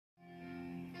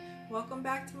Welcome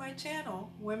back to my channel,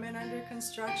 Women Under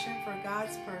Construction for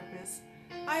God's Purpose.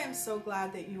 I am so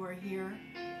glad that you are here.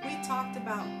 We talked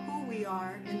about who we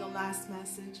are in the last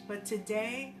message, but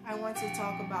today I want to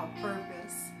talk about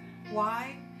purpose.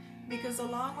 Why? Because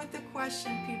along with the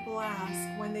question people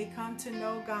ask when they come to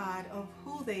know God of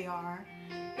who they are,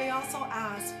 they also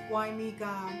ask, why me,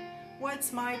 God?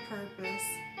 What's my purpose?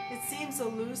 It seems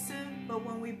elusive, but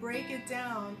when we break it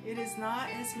down, it is not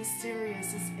as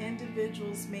mysterious as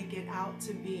individuals make it out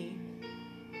to be.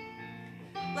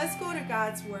 Let's go to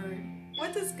God's Word.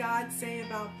 What does God say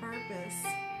about purpose?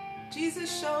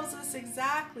 Jesus shows us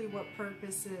exactly what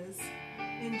purpose is.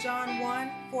 In John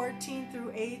 1:14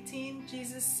 through 18,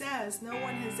 Jesus says, "No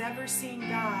one has ever seen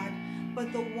God,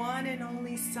 but the one and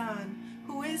only Son,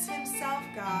 who is himself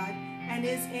God and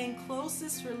is in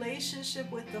closest relationship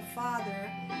with the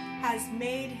Father, has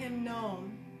made him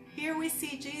known." Here we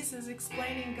see Jesus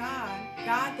explaining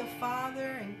God the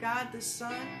Father and God the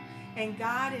Son, and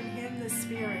God in him the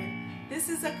Spirit. This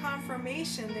is a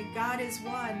confirmation that God is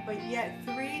one, but yet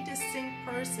three distinct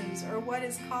persons, or what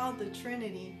is called the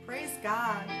Trinity. Praise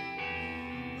God.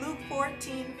 Luke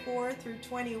 14:4 through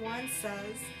 21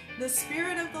 says, "The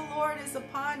Spirit of the Lord is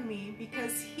upon me,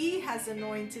 because he has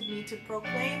anointed me to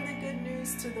proclaim the good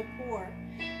news to the poor.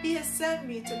 He has sent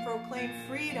me to proclaim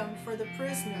freedom for the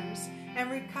prisoners and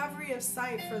recovery of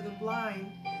sight for the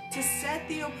blind, to set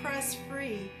the oppressed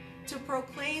free, to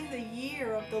proclaim the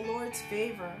year of the Lord's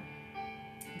favor."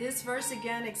 This verse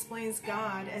again explains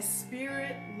God as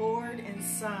Spirit, Lord, and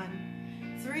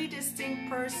Son. Three distinct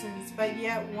persons, but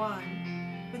yet one.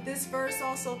 But this verse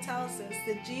also tells us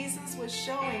that Jesus was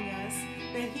showing us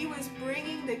that he was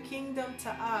bringing the kingdom to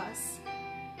us.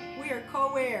 We are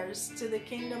co-heirs to the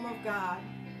kingdom of God.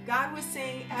 God was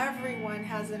saying everyone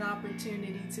has an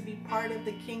opportunity to be part of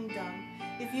the kingdom.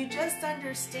 If you just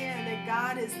understand that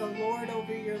God is the Lord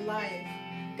over your life,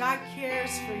 God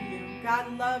cares for you,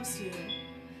 God loves you.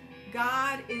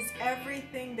 God is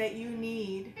everything that you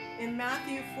need. In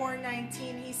Matthew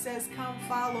 4:19, he says, "Come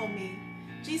follow me."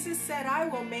 Jesus said, "I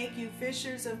will make you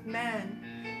fishers of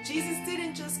men." Jesus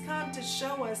didn't just come to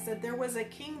show us that there was a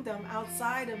kingdom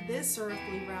outside of this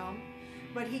earthly realm,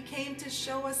 but he came to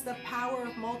show us the power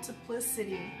of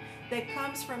multiplicity that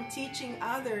comes from teaching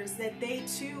others that they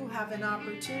too have an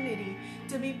opportunity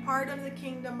to be part of the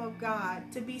kingdom of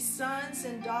God, to be sons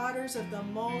and daughters of the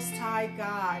Most High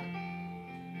God.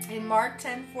 In Mark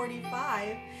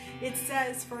 10:45, it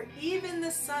says, "For even the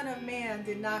Son of Man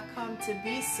did not come to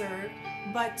be served,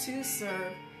 but to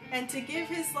serve, and to give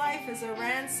his life as a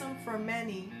ransom for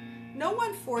many." No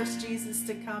one forced Jesus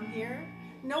to come here.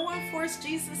 No one forced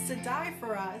Jesus to die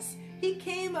for us. He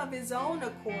came of his own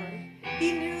accord.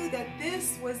 He knew that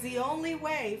this was the only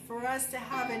way for us to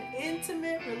have an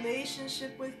intimate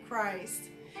relationship with Christ.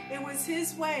 It was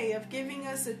his way of giving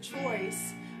us a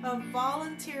choice of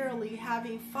voluntarily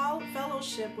having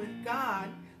fellowship with God,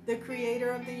 the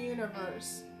creator of the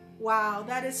universe. Wow,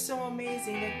 that is so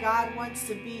amazing that God wants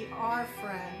to be our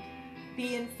friend,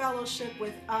 be in fellowship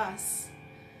with us.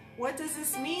 What does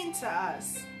this mean to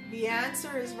us? The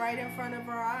answer is right in front of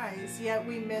our eyes, yet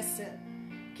we miss it.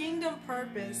 Kingdom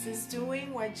purpose is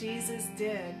doing what Jesus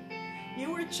did.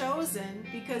 You were chosen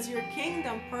because your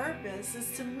kingdom purpose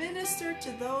is to minister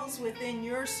to those within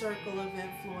your circle of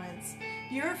influence,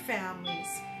 your families,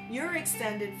 your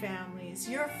extended families,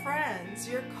 your friends,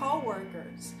 your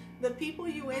co-workers, the people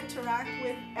you interact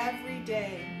with every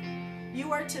day.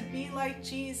 You are to be like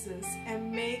Jesus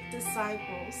and make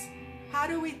disciples. How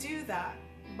do we do that?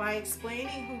 By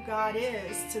explaining who God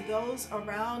is to those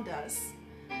around us.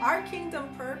 Our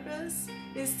kingdom purpose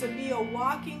is to be a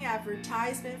walking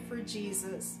advertisement for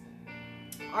Jesus.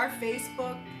 Our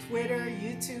Facebook, Twitter,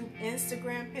 YouTube,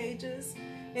 Instagram pages,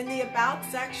 in the About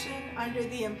section, under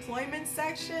the Employment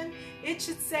section, it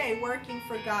should say "Working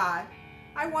for God."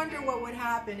 I wonder what would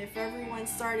happen if everyone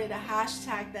started a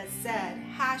hashtag that said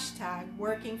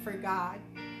 #Working for God.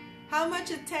 How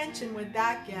much attention would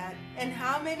that get, and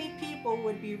how many people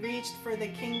would be reached for the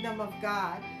kingdom of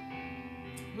God?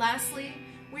 Lastly,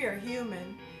 we are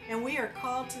human, and we are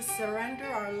called to surrender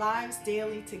our lives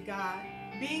daily to God.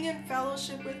 Being in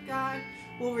fellowship with God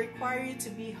will require you to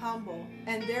be humble,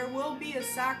 and there will be a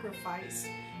sacrifice.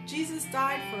 Jesus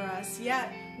died for us,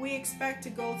 yet we expect to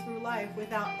go through life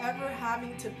without ever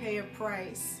having to pay a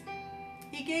price.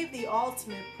 He gave the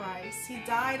ultimate price. He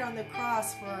died on the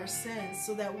cross for our sins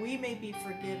so that we may be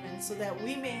forgiven, so that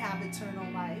we may have eternal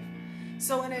life.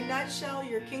 So in a nutshell,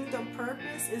 your kingdom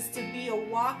purpose is to be a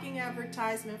walking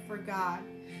advertisement for God.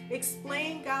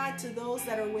 Explain God to those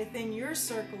that are within your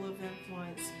circle of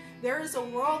influence. There is a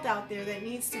world out there that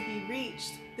needs to be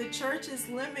reached. The church is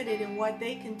limited in what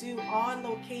they can do on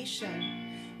location.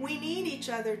 We need each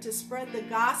other to spread the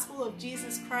gospel of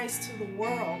Jesus Christ to the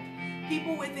world.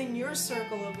 People within your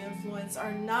circle of influence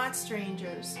are not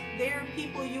strangers. They are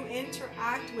people you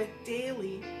interact with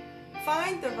daily.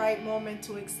 Find the right moment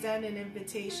to extend an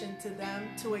invitation to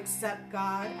them to accept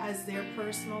God as their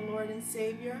personal Lord and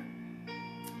Savior.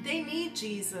 They need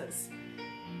Jesus.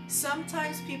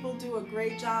 Sometimes people do a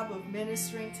great job of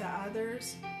ministering to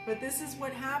others, but this is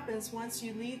what happens once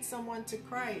you lead someone to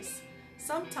Christ.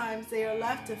 Sometimes they are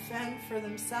left to fend for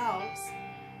themselves.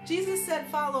 Jesus said,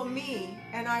 "Follow me,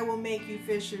 and I will make you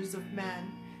fishers of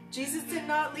men." Jesus did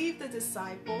not leave the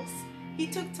disciples. He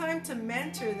took time to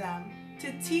mentor them,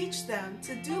 to teach them,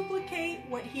 to duplicate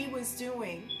what he was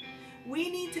doing. We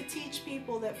need to teach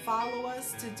people that follow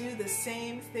us to do the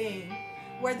same thing.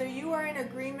 Whether you are in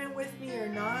agreement with me or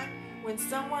not, when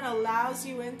someone allows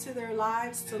you into their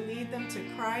lives to lead them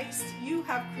to Christ, you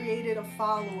have created a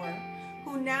follower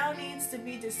who now needs to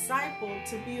be discipled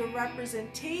to be a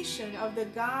representation of the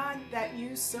God that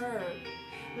you serve.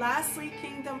 Lastly,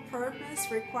 kingdom purpose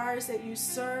requires that you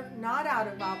serve not out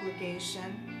of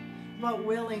obligation, but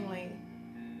willingly.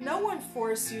 No one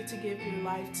forced you to give your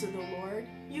life to the Lord.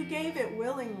 You gave it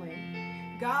willingly.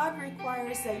 God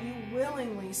requires that you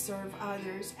willingly serve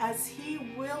others as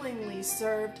he willingly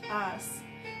served us.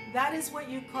 That is what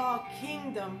you call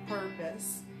kingdom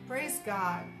purpose. Praise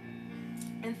God.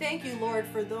 And thank you, Lord,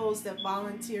 for those that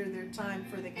volunteer their time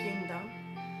for the kingdom.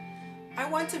 I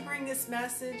want to bring this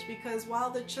message because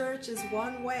while the church is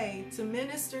one way to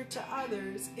minister to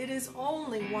others, it is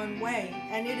only one way,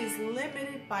 and it is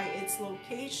limited by its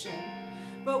location.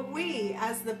 But we,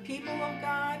 as the people of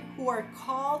God who are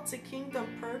called to kingdom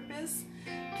purpose,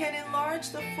 can enlarge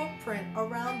the footprint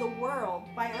around the world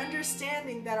by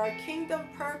understanding that our kingdom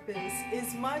purpose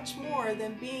is much more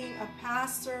than being a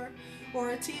pastor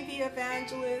or a TV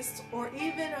evangelist or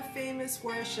even a famous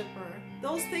worshiper.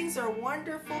 Those things are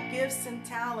wonderful gifts and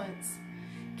talents.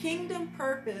 Kingdom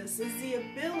purpose is the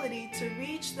ability to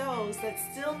reach those that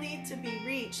still need to be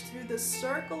reached through the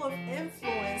circle of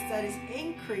influence that is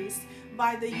increased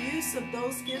by the use of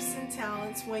those gifts and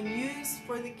talents when used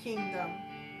for the kingdom.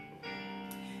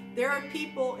 There are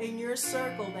people in your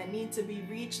circle that need to be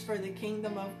reached for the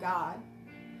kingdom of God.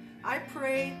 I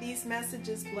pray these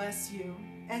messages bless you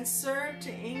and serve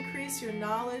to increase your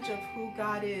knowledge of who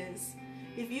God is.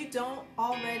 If you don't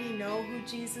already know who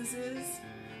Jesus is,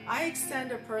 I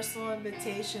extend a personal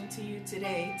invitation to you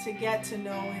today to get to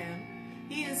know him.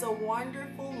 He is a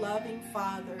wonderful, loving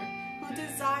Father who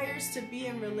desires to be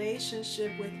in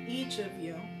relationship with each of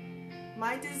you.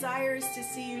 My desire is to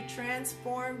see you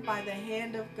transformed by the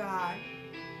hand of God.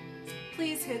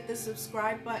 Please hit the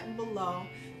subscribe button below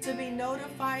to be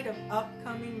notified of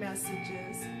upcoming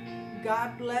messages.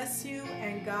 God bless you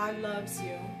and God loves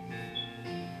you.